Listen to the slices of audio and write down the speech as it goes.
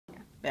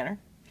Better?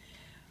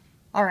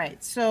 All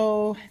right,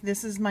 so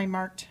this is my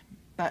marked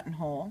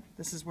buttonhole.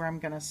 This is where I'm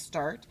going to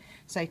start.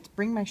 So I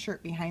bring my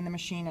shirt behind the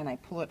machine and I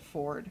pull it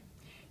forward.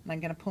 And I'm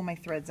going to pull my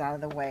threads out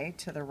of the way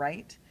to the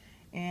right.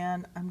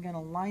 And I'm going to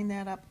line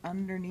that up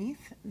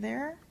underneath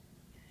there.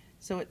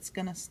 So it's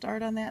going to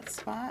start on that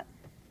spot.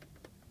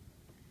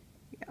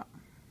 Yeah.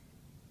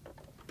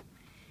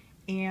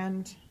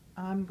 And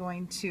I'm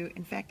going to,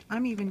 in fact,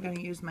 I'm even going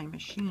to use my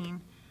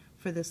machine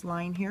for this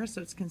line here so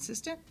it's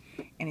consistent.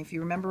 And if you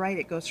remember right,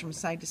 it goes from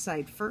side to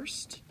side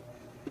first,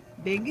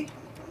 big,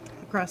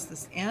 across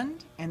this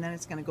end, and then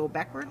it's going to go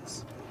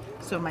backwards.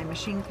 So my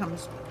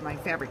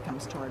fabric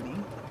comes toward me.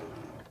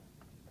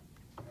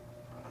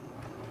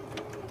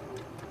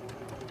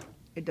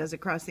 It does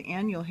across the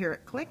end. You'll hear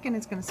it click and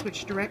it's going to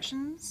switch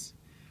directions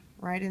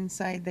right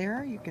inside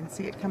there. You can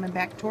see it coming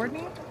back toward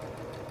me.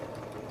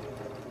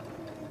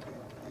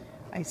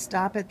 I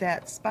stop at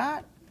that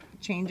spot,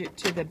 change it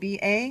to the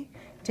BA,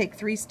 take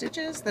 3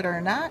 stitches that are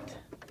a knot,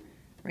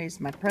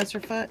 raise my presser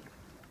foot,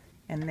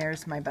 and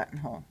there's my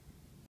buttonhole.